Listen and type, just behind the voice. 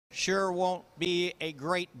sure won't be a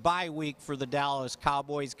great bye week for the Dallas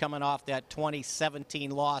Cowboys, coming off that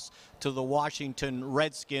 2017 loss to the Washington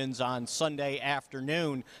Redskins on Sunday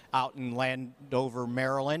afternoon out in Landover,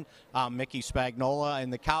 Maryland. Mickey Spagnola,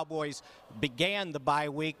 and the Cowboys began the bye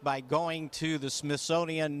week by going to the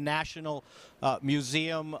Smithsonian National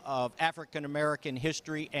Museum of African American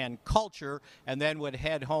History and Culture, and then would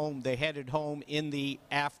head home. They headed home in the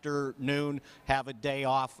afternoon, have a day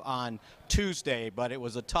off on Tuesday, but it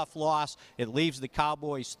was a tough loss. It leaves the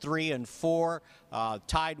Cowboys 3-4,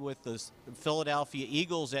 tied with the Philadelphia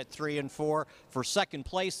Eagles at 3-4 for second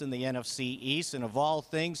place in the NFC East. And of all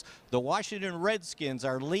things, the Washington Redskins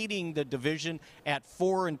are leading the division at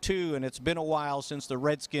 4-2, and it's been a while since the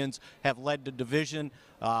Redskins have led the division.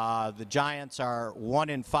 The Giants are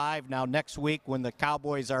 1-5. Now next week, when the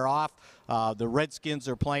Cowboys are off, the Redskins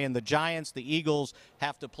are playing the Giants. The Eagles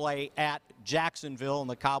have to play at Jacksonville, and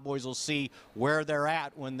the Cowboys will see where they're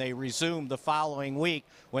at when they resume the following week,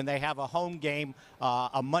 when they have a home game,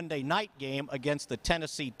 a Monday night game against the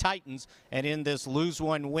Tennessee Titans. And in this lose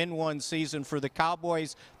one, win one season for the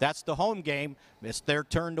Cowboys, that's the home game. It's their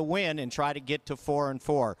turn to win and try to get to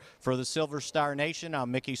 4-4. For the Silver Star Nation,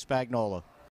 I'm Mickey Spagnola.